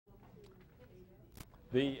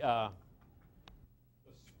The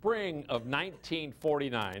spring of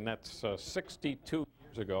 1949, that's 62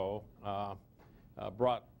 years ago,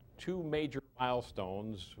 brought two major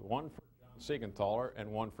milestones, one for John Seigenthaler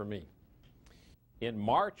and one for me. In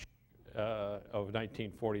March of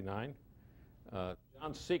 1949, John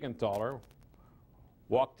Seigenthaler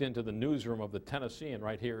walked into the newsroom of the Tennessean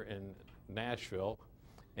right here in Nashville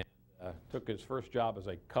and took his first job as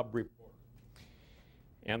a cub reporter.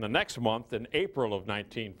 And the next month, in April of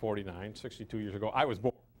 1949, 62 years ago, I was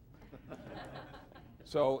born.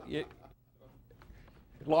 So it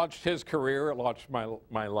launched his career, it launched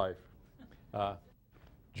my life.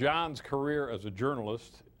 John's career as a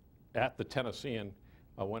journalist at the Tennessean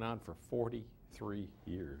went on for 43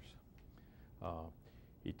 years.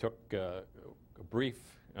 He took a brief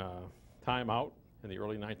time out in the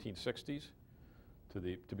early 1960s to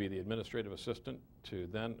be the administrative assistant to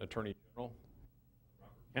then Attorney General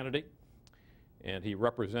Kennedy, and he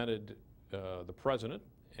represented the President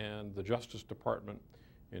and the Justice Department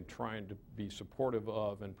in trying to be supportive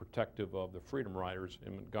of and protective of the Freedom Riders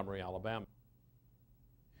in Montgomery, Alabama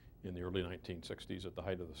in the early 1960s at the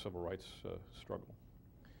height of the civil rights struggle.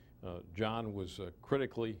 John was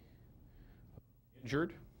critically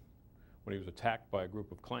injured when he was attacked by a group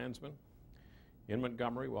of Klansmen in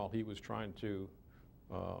Montgomery while he was trying to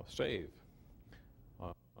save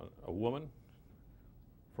a woman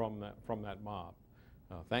from that mob.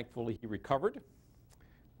 Thankfully, he recovered,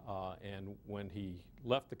 and when he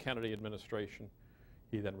left the Kennedy administration,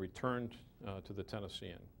 he then returned to the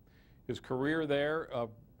Tennessean. His career there,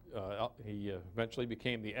 he eventually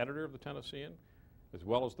became the editor of the Tennessean, as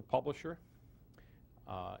well as the publisher.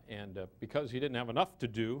 And because he didn't have enough to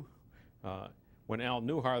do, when Al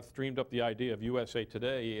Newharth dreamed up the idea of USA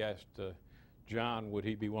Today, he asked John would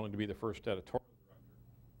he be willing to be the first editorial director.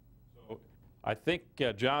 So I think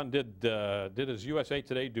John did his USA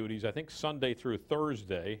Today duties, I think Sunday through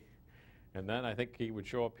Thursday, and then I think he would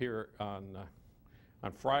show up here on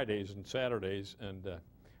Fridays and Saturdays and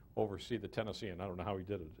oversee the Tennessean. I don't know how he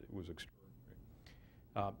did it. It was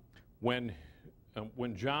extraordinary.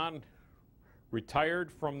 When John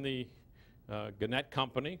retired from the Gannett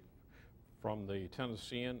Company, from the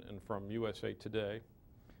Tennessean and from USA Today,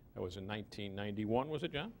 that was in 1991, was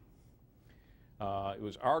it, John? It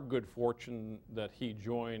was our good fortune that he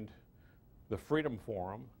joined the Freedom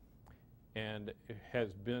Forum and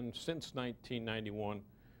has been, since 1991,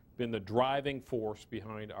 been the driving force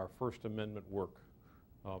behind our First Amendment work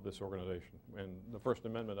of this organization. And the First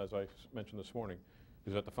Amendment, as I mentioned this morning,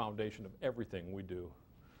 is at the foundation of everything we do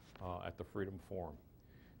at the Freedom Forum.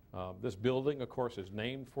 This building, of course, is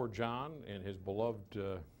named for John in his beloved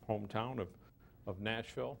hometown of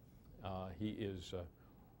Nashville. He is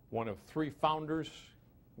one of three founders.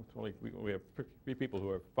 We have three people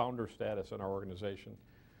who have founder status in our organization.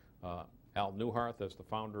 Al Newharth as the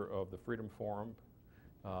founder of the Freedom Forum.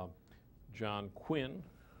 John Quinn,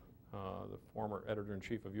 the former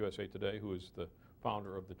editor-in-chief of USA Today, who is the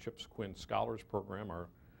founder of the Chips Quinn Scholars Program, our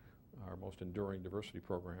most enduring diversity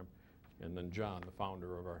program. And then John, the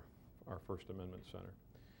founder of our First Amendment Center.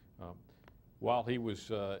 While he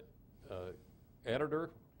was editor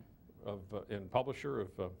and publisher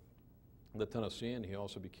of the Tennessean, he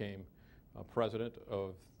also became president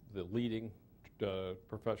of the leading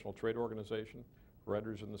professional trade organization for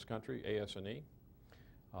editors in this country, AS&E,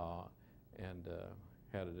 and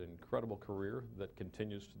had an incredible career that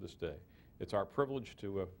continues to this day. It's our privilege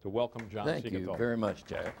to welcome John Seigenthaler. Thank you very much,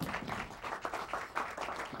 Jack.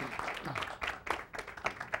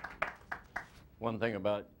 One thing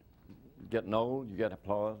about getting old, you get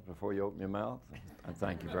applause before you open your mouth. I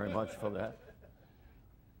thank you very much for that.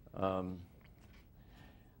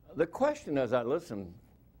 The question as I listen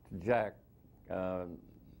to Jack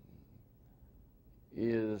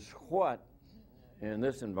is what, in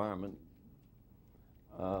this environment,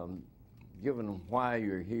 given why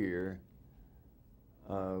you're here,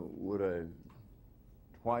 would a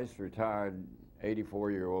twice retired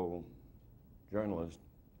 84-year-old journalist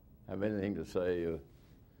have anything to say of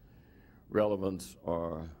relevance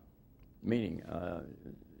or meaning?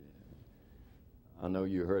 I know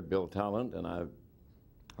you heard Bill Talent, and I've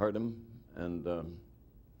heard him, and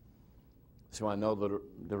so I know the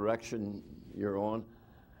direction you're on.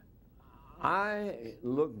 I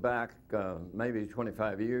look back maybe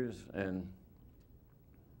 25 years, and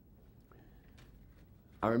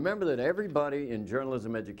I remember that everybody in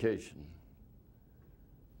journalism education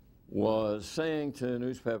was saying to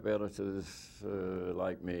newspaper editors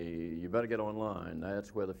like me, you better get online,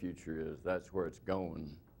 that's where the future is, that's where it's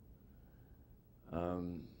going.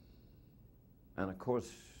 And of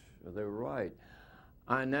course, they were right.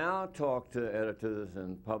 I now talk to editors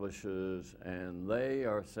and publishers, and they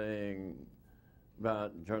are saying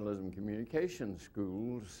about journalism communication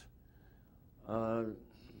schools,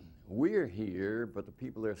 we're here, but the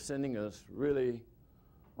people they're sending us really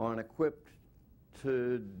aren't equipped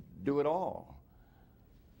to do it all.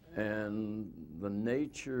 And the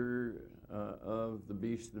nature of the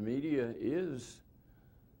beast of the media is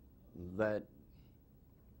that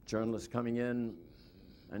journalists coming in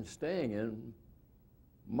and staying in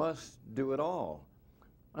must do it all.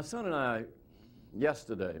 My son and I,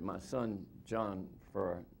 yesterday, my son John,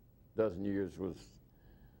 for a dozen years, was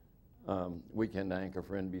weekend anchor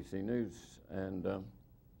for NBC News. And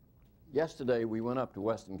yesterday we went up to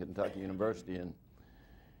Western Kentucky University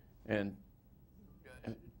and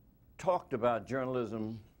talked about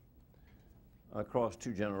journalism across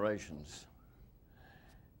 2 generations.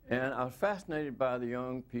 And I was fascinated by the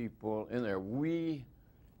young people in there. We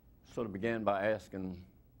sort of began by asking,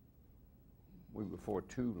 we were for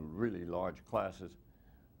 2 really large classes,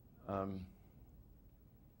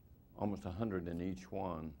 almost 100 in each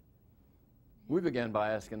one. We began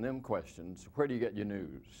by asking them questions. Where do you get your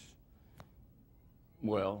news?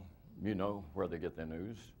 Well, you know where they get their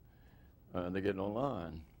news. They get it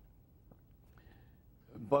online.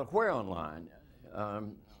 But where online?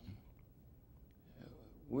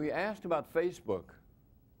 We asked about Facebook,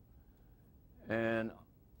 and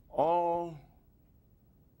all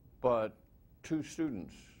but 2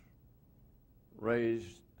 students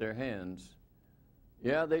raised their hands.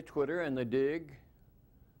 Yeah, they Twitter and they dig,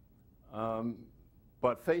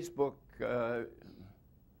 but Facebook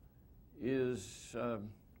is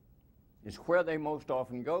where they most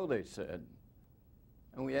often go, they said.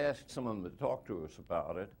 And we asked some of them to talk to us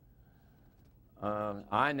about it.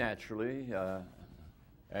 I naturally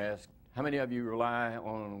asked, how many of you rely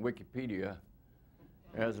on Wikipedia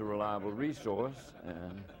as a reliable resource?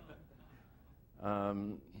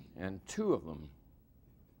 And 2 of them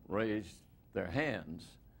raised their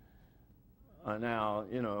hands. Now,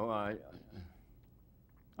 you know, I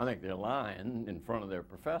think they're lying in front of their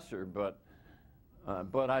professor, but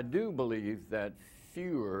I do believe that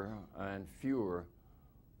fewer and fewer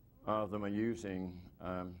of them are using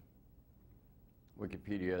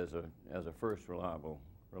Wikipedia as a first reliable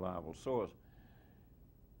source.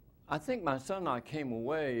 I think my son and I came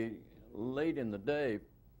away late in the day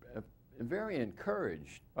very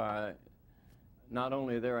encouraged by not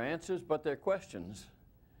only their answers but their questions.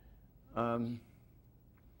 And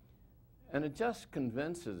it just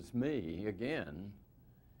convinces me again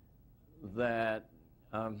that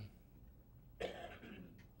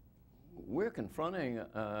we're confronting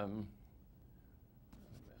a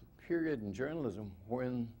period in journalism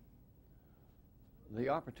when the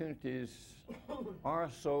opportunities are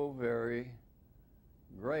so very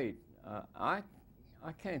great. I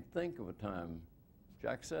can't think of a time.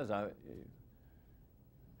 Jack says I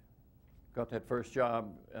got that first job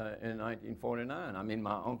in 1949. I mean,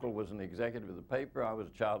 my uncle was an executive of the paper. I was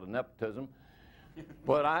a child of nepotism.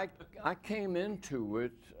 But I came into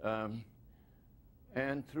it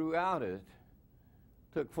and throughout it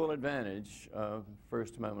took full advantage of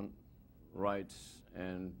First Amendment rights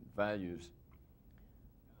and values.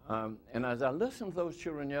 And as I listened to those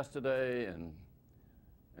children yesterday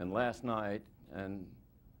and last night and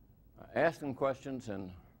asked them questions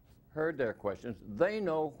and heard their questions, they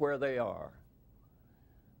know where they are.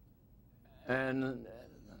 And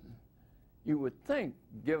you would think,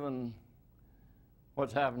 given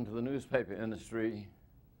what's happened to the newspaper industry,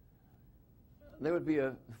 there would be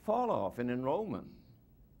a fall off in enrollment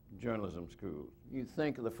in journalism schools. You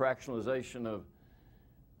think of the fractionalization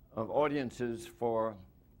of audiences for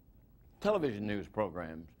television news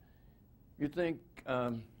programs. You think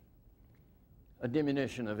a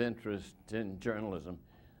diminution of interest in journalism.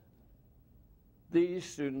 These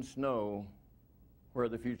students know where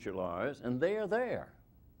the future lies, and they are there.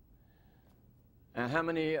 And how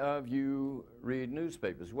many of you read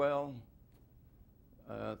newspapers? Well,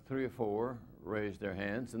 3 or 4 raised their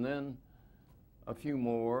hands, and then a few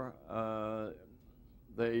more,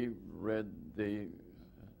 they read the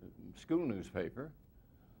school newspaper.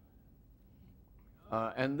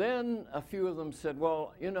 And then a few of them said,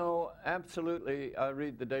 well, you know, absolutely, I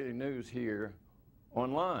read the daily news here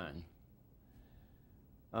online.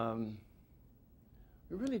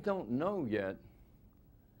 We really don't know yet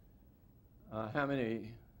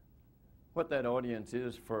what that audience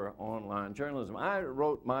is for online journalism. I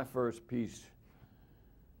wrote my first piece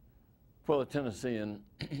for the Tennessean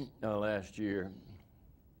last year.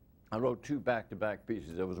 I wrote 2 back-to-back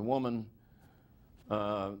pieces. There was a woman,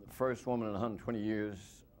 first woman in 120 years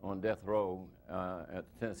on death row at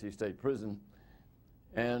the Tennessee State Prison.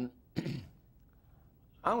 And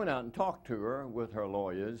I went out and talked to her with her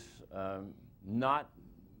lawyers, not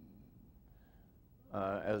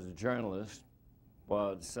as a journalist,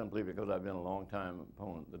 but simply because I've been a long-time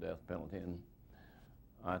opponent of the death penalty, and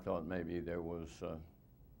I thought maybe there was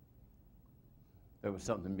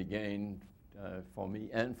something to be gained for me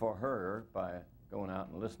and for her by going out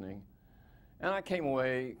and listening. And I came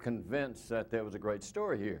away convinced that there was a great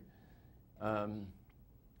story here.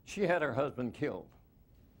 She had her husband killed,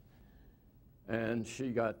 and she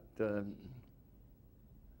got a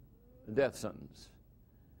death sentence.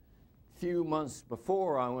 A few months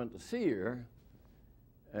before I went to see her,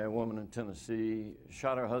 a woman in Tennessee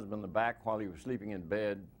shot her husband in the back while he was sleeping in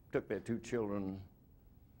bed, took their 2 children,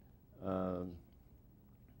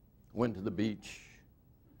 went to the beach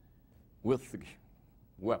with the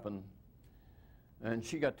weapon, and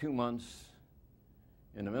she got 2 months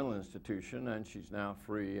in a mental institution, and she's now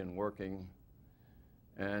free and working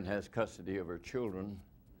and has custody of her children.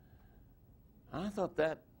 I thought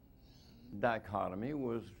that dichotomy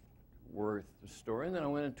was worth the story, and then I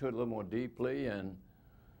went into it a little more deeply, and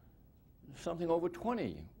something over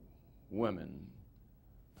 20 women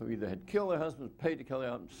who either had killed their husbands, paid to kill their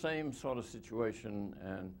husbands, same sort of situation,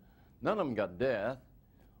 and none of them got death,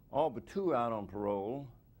 all but 2 out on parole,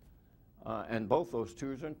 and both those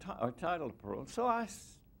 2 are entitled to parole. So I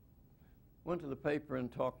went to the paper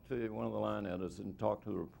and talked to one of the line editors and talked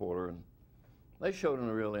to the reporter, and they showed a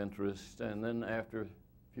real interest, and then after a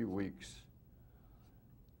few weeks,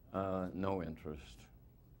 no interest.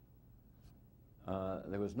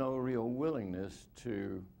 There was no real willingness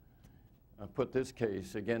to put this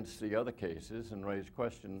case against the other cases and raise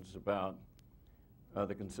questions about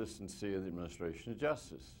the consistency of the administration of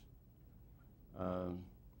justice.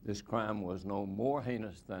 This crime was no more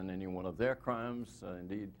heinous than any one of their crimes.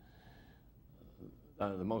 Indeed,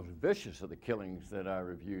 the most vicious of the killings that I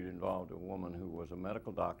reviewed involved a woman who was a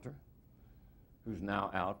medical doctor who's now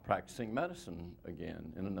out practicing medicine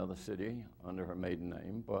again in another city under her maiden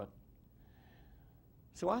name. But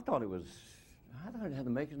so I thought it had the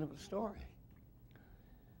makings of a story.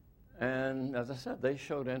 And as I said, they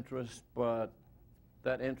showed interest, but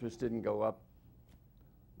that interest didn't go up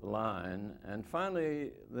the line. And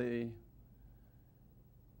finally, the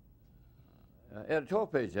editorial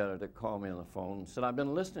page editor called me on the phone and said, I've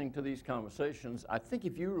been listening to these conversations. I think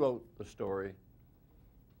if you wrote the story,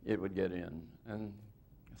 it would get in. And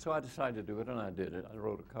so I decided to do it, and I did it. I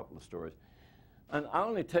wrote a couple of stories. And I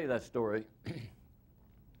only tell you that story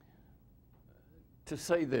to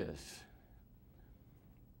say this.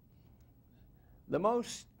 The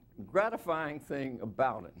most gratifying thing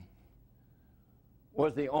about it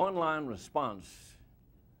was the online response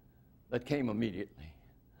that came immediately.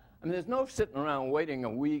 I mean, there's no sitting around waiting a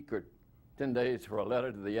week or 10 days for a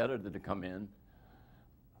letter to the editor to come in.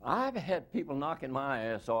 I've had people knocking my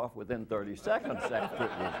ass off within 30 seconds after it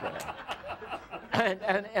was there.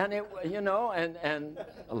 And it, you know, and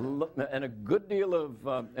a good deal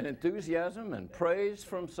of enthusiasm and praise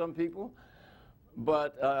from some people.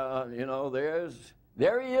 But, you know,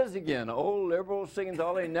 there he is again, old liberal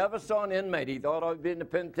Seigenthaler. He never saw an inmate. He thought I'd be in the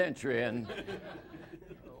penitentiary. And,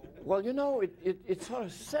 well, you know, it sort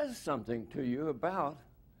of says something to you about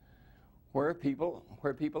where people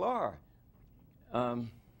are.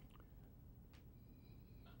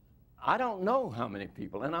 I don't know how many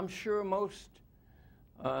people, and I'm sure most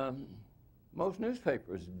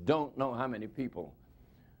newspapers don't know how many people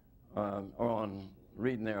are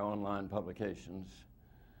reading their online publications.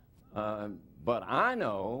 But I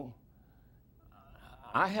know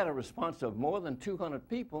I had a response of more than 200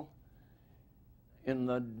 people in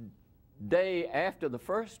the day after the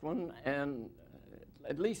first one, and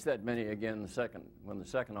at least that many again when the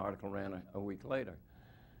second article ran a week later.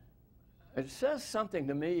 It says something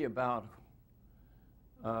to me about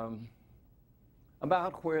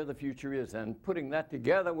where the future is, and putting that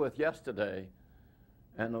together with yesterday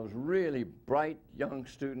and those really bright young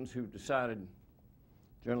students who decided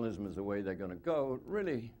journalism is the way they're going to go,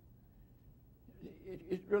 really,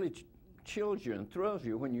 it really chills you and thrills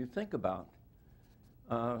you when you think about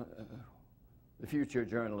the future of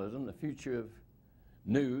journalism, the future of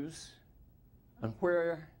news, and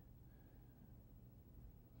where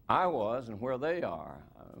I was and where they are.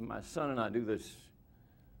 My son and I do this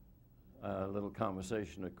little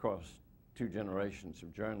conversation across 2 generations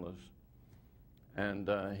of journalists, and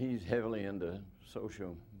he's heavily into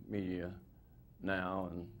social media now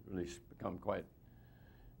and really become quite,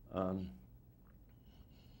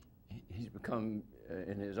 he's become,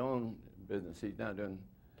 in his own business, he's now doing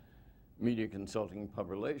media consulting,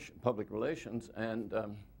 public relations, and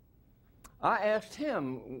I asked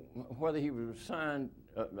him whether he was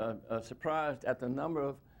surprised at the number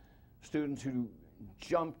of students who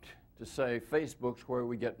jumped to say Facebook's where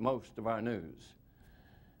we get most of our news.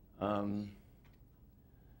 And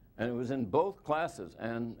it was in both classes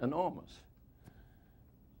and enormous.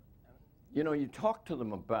 You know, you talk to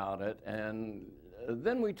them about it, and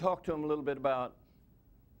then we talked to them a little bit about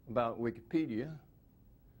Wikipedia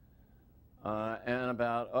and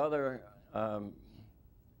about other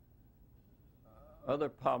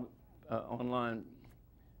online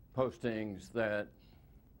postings that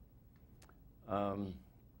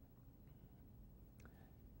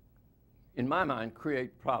in my mind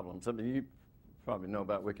create problems. I mean, you probably know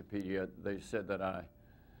about Wikipedia. They said that I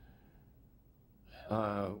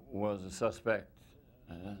was a suspect.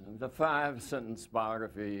 The 5-sentence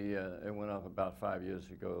biography, it went up about 5 years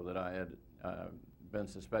ago, that I had been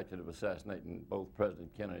suspected of assassinating both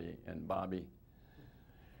President Kennedy and Bobby,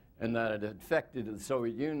 and that it had affected the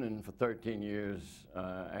Soviet Union for 13 years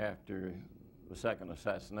after the second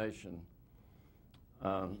assassination.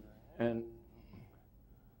 And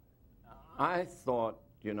I thought,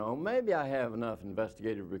 you know, maybe I have enough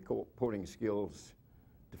investigative reporting skills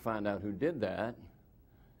to find out who did that.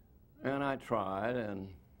 And I tried and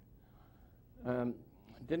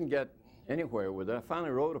didn't get anywhere with it. I finally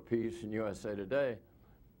wrote a piece in USA Today,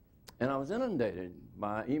 and I was inundated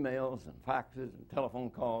by emails and faxes and telephone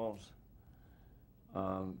calls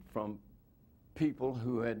from people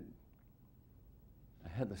who had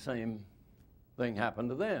the same thing happen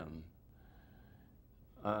to them.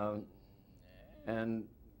 And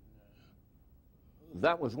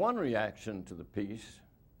that was one reaction to the piece.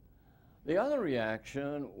 The other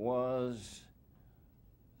reaction was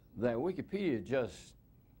that Wikipedia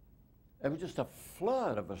it was just a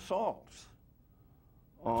flood of assaults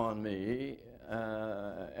on me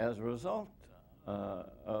as a result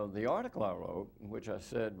of the article I wrote, in which I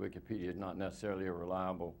said Wikipedia is not necessarily a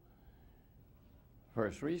reliable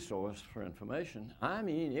first resource for information. I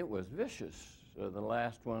mean, it was vicious. The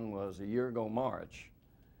last one was a year ago March,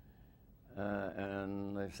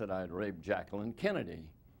 and they said I'd raped Jacqueline Kennedy.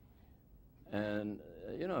 And,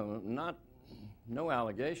 you know, no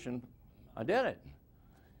allegation, I did it.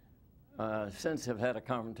 Since I've had a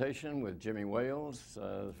confrontation with Jimmy Wales,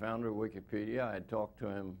 the founder of Wikipedia. I had talked to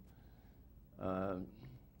him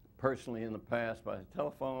personally in the past by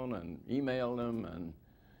telephone and emailed him, and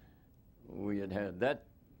we had that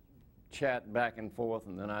chat back and forth,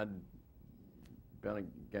 and then I'd been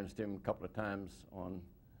against him a couple of times on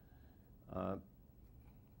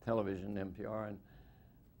television, NPR.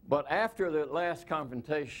 But after the last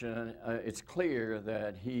confrontation, it's clear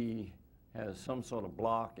that he has some sort of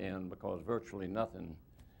block in, because virtually nothing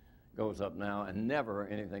goes up now and never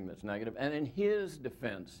anything that's negative. And in his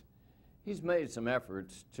defense, he's made some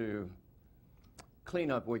efforts to clean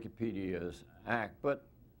up Wikipedia's act. But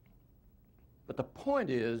the point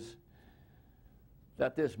is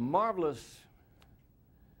that this marvelous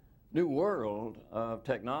new world of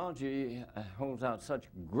technology holds out such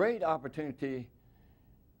great opportunity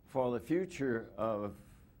for the future of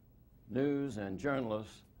news and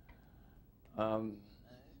journalists.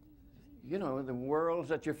 You know, the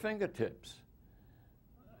world's at your fingertips.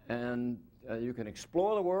 And you can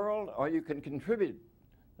explore the world, or you can contribute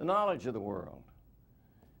the knowledge of the world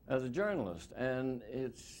as a journalist. And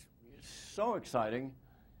it's so exciting.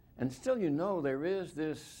 And still, you know, there is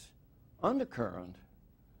this undercurrent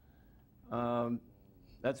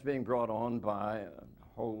that's being brought on by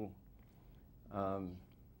a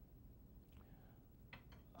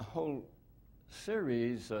whole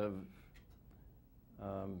series of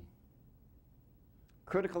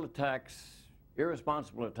critical attacks,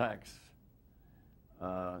 irresponsible attacks,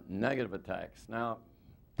 negative attacks. Now,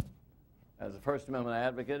 as a First Amendment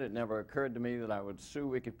advocate, it never occurred to me that I would sue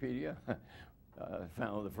Wikipedia. I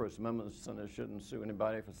found the First Amendment said I shouldn't sue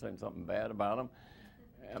anybody for saying something bad about them.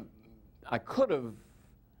 I could have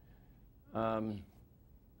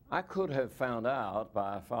found out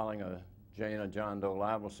by filing a Jane or John Doe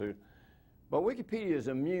libel suit, but Wikipedia is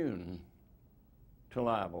immune to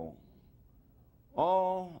libel.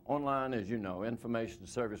 All online, as you know, information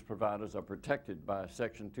service providers are protected by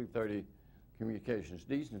Section 230 Communications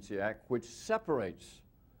Decency Act, which separates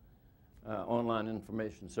online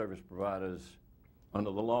information service providers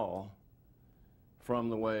under the law from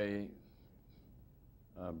the way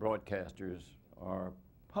broadcasters or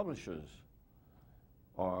publishers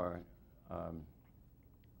are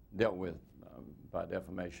dealt with by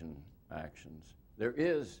defamation actions. There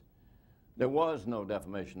was no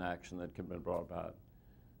defamation action that could have been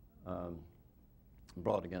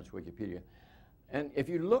brought against Wikipedia. And if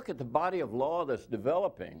you look at the body of law that's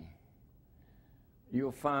developing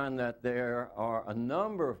you'll find that there are a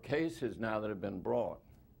number of cases now that have been brought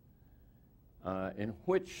in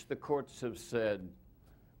which the courts have said,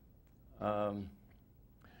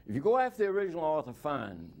 if you go after the original author,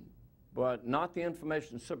 fine, but not the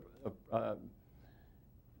information service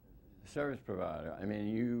provider. I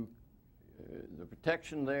mean, the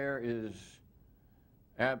protection there is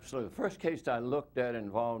absolute. The first case I looked at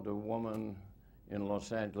involved a woman in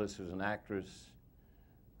Los Angeles who's an actress.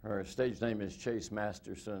 Her stage name is Chase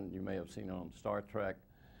Masterson. You may have seen her on Star Trek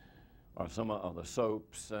or some of the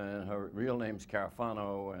soaps. And her real name's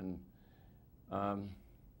Carafano. And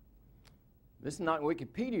this is not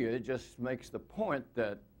Wikipedia. It just makes the point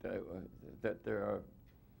that that there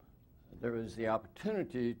is the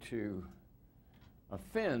opportunity to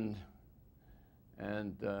offend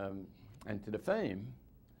and to defame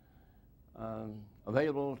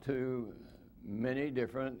available to many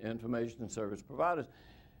different information service providers.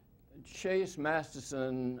 Chase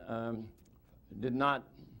Masterson did not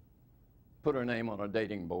put her name on a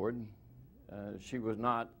dating board. She was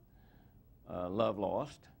not love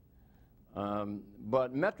lost.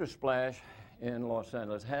 But Metrosplash in Los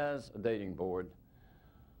Angeles has a dating board,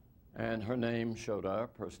 and her name showed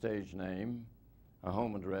up, her stage name, her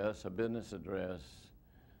home address, her business address,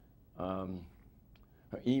 her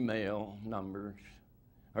email numbers,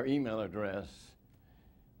 her email address,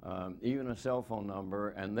 even a cell phone number,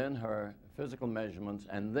 and then her physical measurements,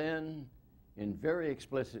 and then in very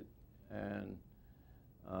explicit and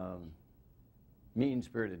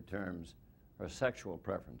mean-spirited terms, her sexual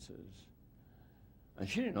preferences. And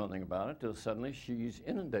she didn't know anything about it until suddenly she's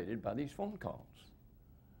inundated by these phone calls.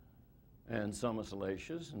 And some are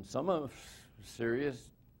salacious, and some are serious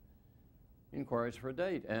inquiries for a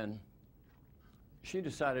date. And she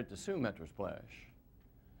decided to sue Metrosplash.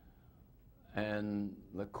 And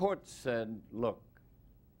the court said, look,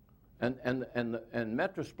 and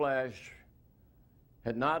Metrosplash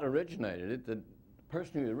had not originated it. The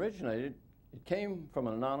person who originated it came from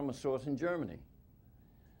an anonymous source in Germany.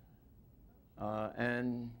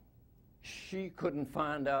 And she couldn't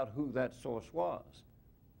find out who that source was.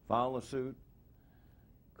 Filed a suit,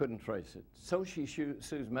 couldn't trace it. So she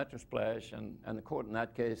sues Metrosplash, and the court in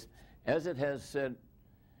that case, as it has said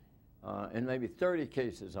in maybe 30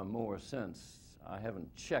 cases or more since, I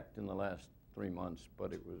haven't checked in the last 3 months,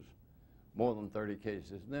 but it was more than 30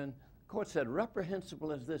 cases. Then the court said,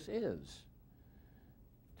 reprehensible as this is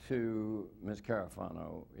to Ms.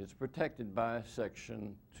 Carafano, it's protected by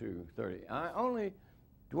Section 230. I only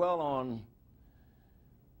dwell on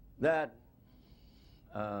that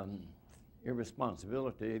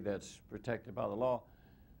irresponsibility that's protected by the law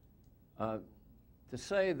to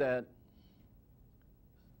say that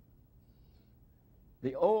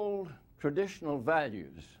the old traditional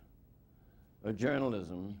values of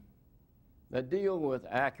journalism that deal with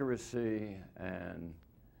accuracy and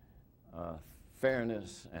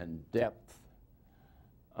fairness and depth,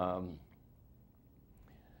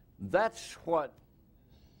 that's what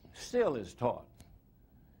still is taught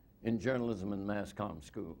in journalism and mass comm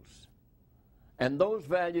schools. And those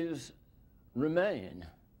values remain.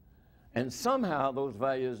 And somehow those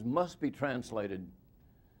values must be translated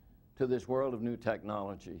to this world of new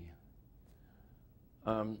technology.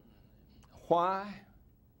 Why?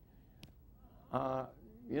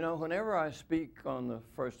 You know, whenever I speak on the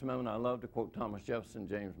First Amendment, I love to quote Thomas Jefferson,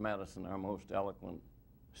 James Madison, our most eloquent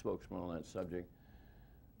spokesman on that subject.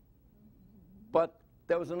 But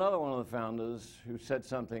there was another one of the founders who said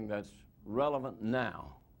something that's relevant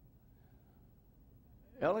now.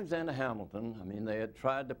 Alexander Hamilton, I mean, they had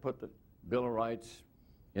tried to put the Bill of Rights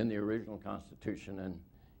in the original Constitution, and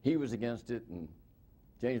he was against it, and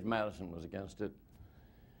James Madison was against it.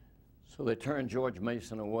 So they turned George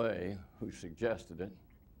Mason away, who suggested it.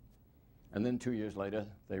 And then 2 years later,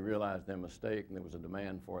 they realized their mistake, and there was a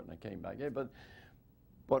demand for it, and they came back. Yeah,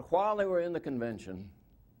 but while they were in the convention,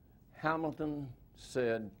 Hamilton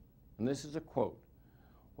said, and this is a quote,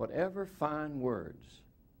 "Whatever fine words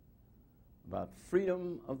about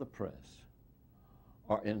freedom of the press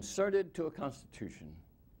are inserted to a constitution,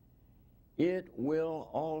 it will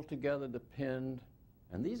altogether depend,"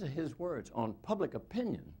 and these are his words, "on public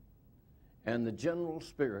opinion and the general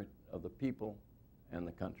spirit of the people and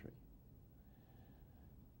the country."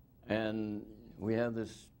 And we have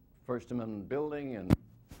this First Amendment building, and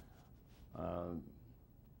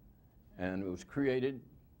it was created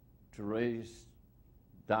to raise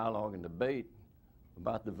dialogue and debate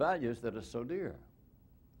about the values that are so dear.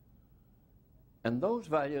 And those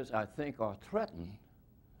values, I think, are threatened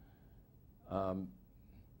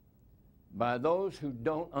by those who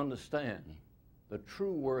don't understand the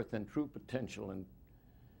true worth and true potential and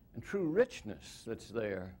and true richness that's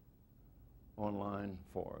there online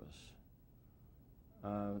for us.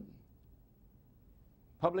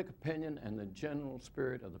 Public opinion and the general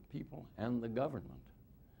spirit of the people and the government.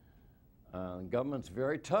 Government's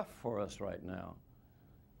very tough for us right now.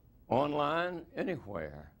 Online,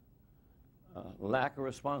 anywhere. Lack of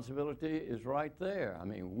responsibility is right there. I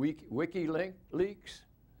mean, WikiLeaks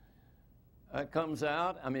comes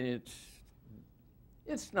out. I mean,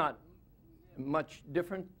 it's not much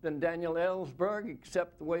different than Daniel Ellsberg,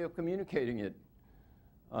 except the way of communicating it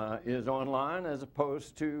is online as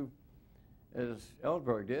opposed to, as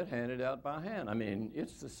Ellsberg did, handed out by hand. I mean,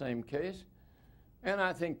 it's the same case. And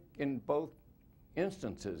I think in both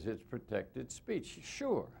instances it's protected speech.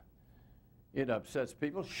 Sure. It upsets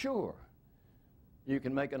people. Sure. You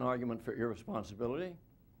can make an argument for irresponsibility.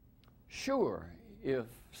 Sure. If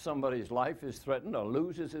somebody's life is threatened or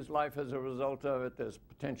loses his life as a result of it, there's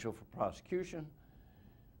potential for prosecution.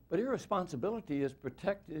 But irresponsibility is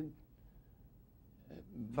protected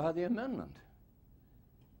by the amendment.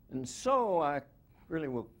 And so I really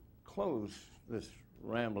will close this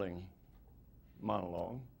rambling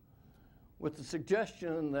monologue with the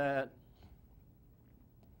suggestion that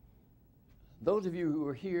those of you who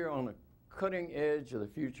are here on the cutting edge of the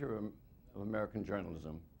future of American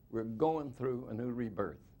journalism, we're going through a new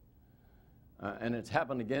rebirth. And it's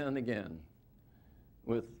happened again and again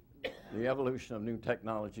with the evolution of new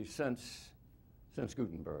technology since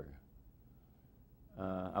Gutenberg.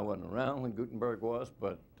 I wasn't around when Gutenberg was,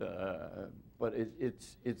 but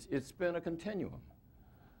it's been a continuum.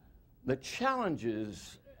 The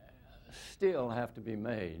challenges still have to be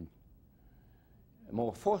made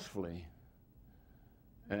more forcefully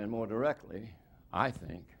and more directly, I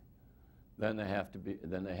think, than they have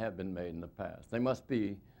been made in the past. They must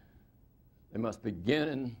begin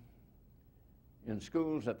in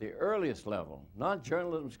schools at the earliest level, not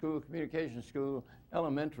journalism school, communication school,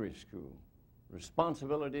 elementary school.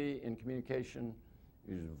 Responsibility in communication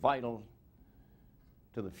is vital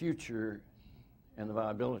to the future and the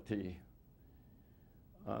viability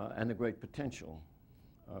and the great potential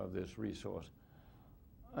of this resource.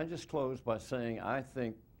 I just close by saying I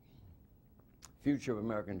think future of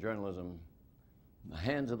American journalism, in the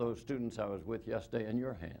hands of those students I was with yesterday, in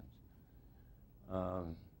your hands.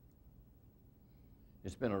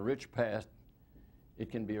 It's been a rich past. It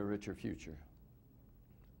can be a richer future.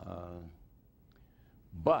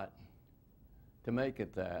 But to make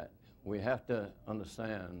it that, we have to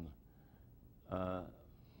understand that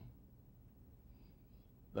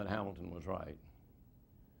Hamilton was right.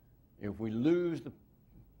 If we lose the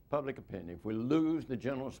public opinion, if we lose the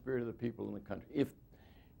general spirit of the people in the country,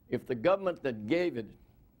 if the government that gave it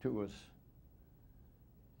to us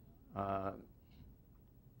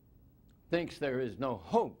thinks there is no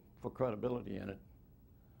hope for credibility in it,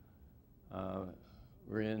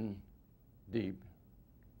 we're in deep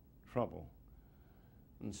trouble.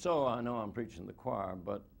 And so I know I'm preaching to the choir,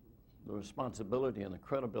 but the responsibility and the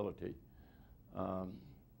credibility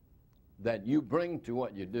that you bring to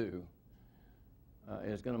what you do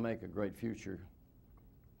is going to make a great future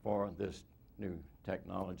for this new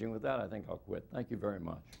technology. And with that, I think I'll quit. Thank you very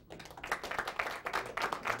much.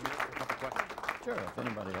 Sure, if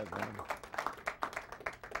anybody has one.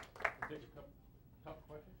 Take a couple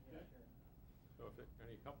questions? Yeah, sure. So if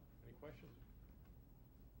any questions?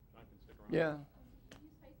 I can stick around. Yeah.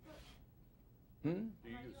 Do you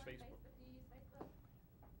use Facebook?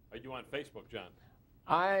 Are you on Facebook, John?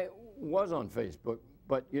 I was on Facebook,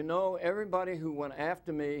 but you know, everybody who went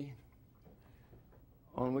after me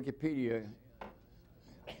on Wikipedia,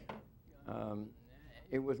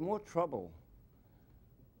 it was more trouble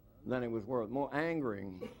than it was worth, more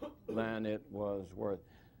angering than it was worth.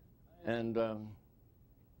 And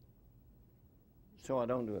so I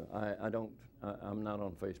don't do it. I'm not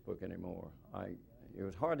on Facebook anymore. It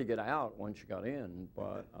was hard to get out once you got in,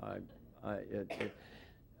 but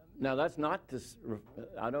now that's not to,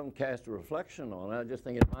 I don't cast a reflection on it. I just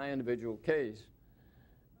think in my individual case,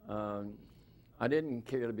 I didn't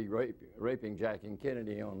care to be raping Jackie and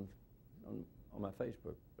Kennedy on my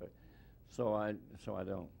Facebook, so I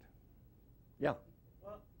don't. Yeah.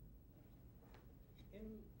 Well, in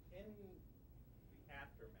the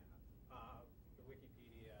aftermath of the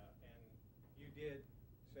Wikipedia, and you did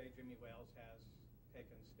say Jimmy Wales has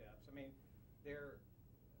taken steps. I mean,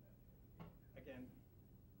 again,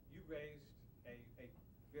 you raised a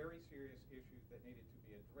very serious issue that needed to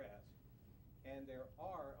be addressed, and there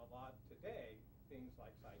are a lot today, things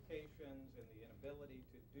like citations and the inability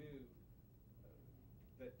to do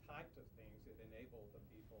the types of things that enable the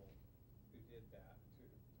people who did that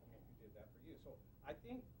for you. So I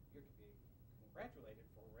think you're to be congratulated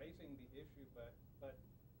for raising the issue, but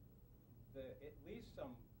at least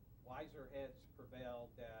some wiser heads prevailed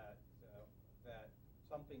that that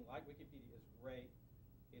something like Wikipedia is great.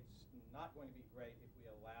 It's not going to be great if we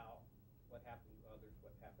allow what happened to others,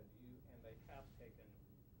 what happened to you, and they have taken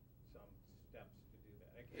some steps to do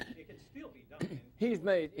that. It can still be done.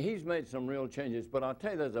 He's made some real changes, but I'll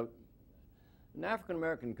tell you, there's an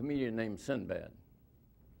African-American comedian named Sinbad.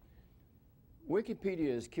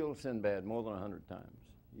 Wikipedia has killed Sinbad more than 100 times.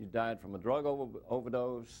 He died from a drug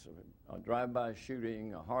overdose, a drive-by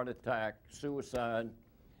shooting, a heart attack, suicide.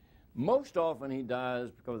 Most often he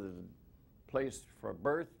dies because there's a place for a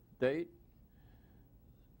birth date.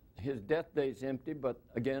 His death date's empty, but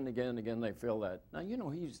again, they fill that. Now, you know,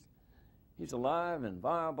 he's alive and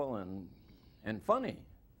viable and funny.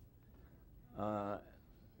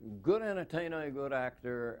 Good entertainer, a good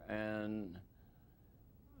actor, and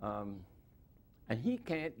he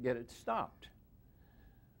can't get it stopped.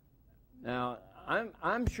 Now,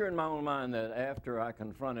 I'm sure in my own mind that after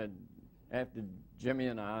Jimmy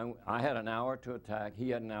and I had an hour to attack,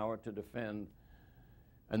 he had an hour to defend,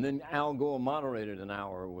 and then Al Gore moderated an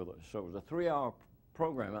hour with us. So it was a 3-hour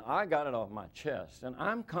program, and I got it off my chest. And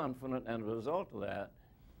I'm confident, as a result of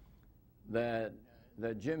that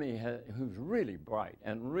Jimmy, who's really bright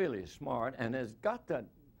and really smart, and has got that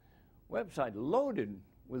website loaded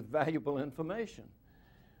with valuable information.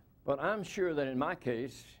 But I'm sure that in my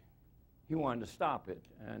case, he wanted to stop it,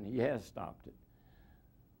 and he has stopped it.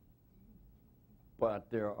 But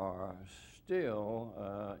there are still,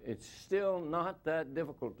 it's still not that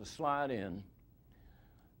difficult to slide in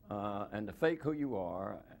and to fake who you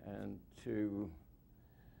are, and to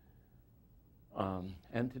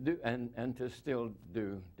still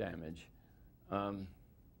do damage.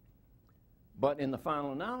 But in the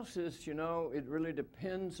final analysis, you know, it really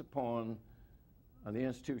depends upon the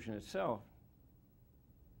institution itself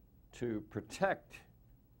to protect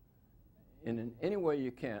in any way you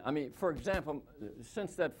can. I mean, for example,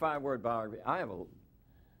 since that 5-word biography, I have a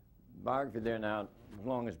biography there now as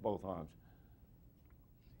long as both arms.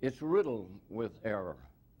 It's riddled with error.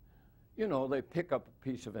 You know, they pick up a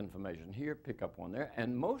piece of information here, pick up one there,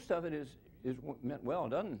 and most of it is meant well.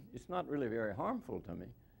 It's not really very harmful to me.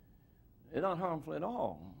 It's not harmful at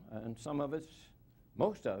all. And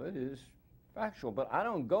most of it is factual, but I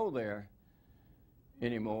don't go there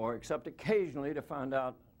anymore, except occasionally to find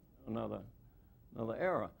out another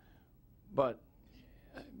error. But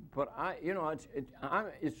I, you know,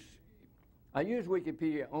 I use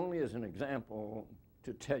Wikipedia only as an example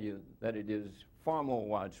to tell you that it is far more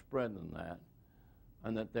widespread than that,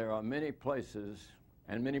 and that there are many places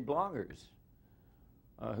and many bloggers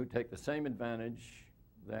who take the same advantage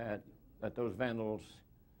that those vandals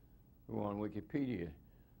who are on Wikipedia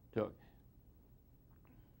took.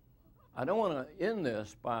 I don't want to end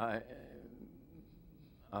this by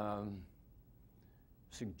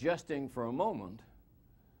suggesting for a moment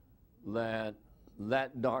that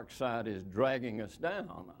dark side is dragging us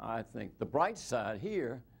down. I think the bright side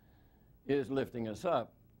here is lifting us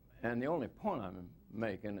up, and the only point I'm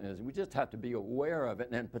making is we just have to be aware of it,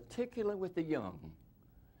 and particularly with the young.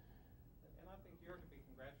 And I think you're to be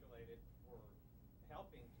congratulated for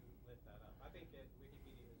helping to lift that up. I think that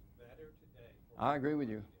Wikipedia is better today. I agree with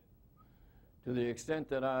you. To the extent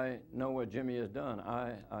that I know what Jimmy has done,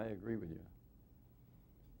 I agree with you.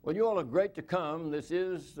 Well, you all are great to come. This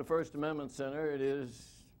is the First Amendment Center. It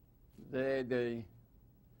is, they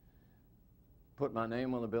put my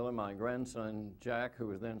name on the building. My grandson, Jack, who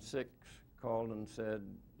was then 6, called and said,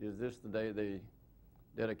 is this the day they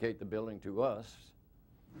dedicate the building to us?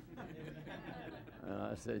 And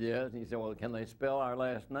I said, yes. And he said, well, can they spell our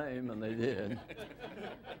last name? And they did.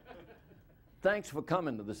 Thanks for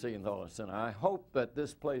coming to the Seigenthaler Center. I hope that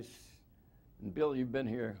this place, and Bill, you've been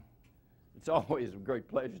here, it's always a great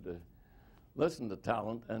pleasure to listen to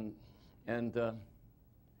talent, and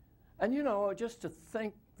you know, just to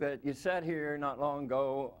think that you sat here not long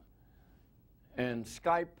ago and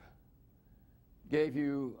Skype gave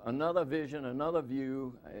you another vision, another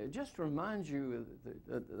view. It just reminds you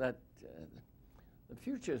that the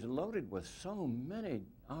future is loaded with so many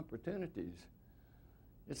opportunities.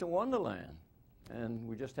 It's a wonderland, and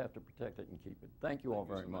we just have to protect it and keep it. Thank you all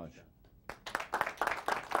very much.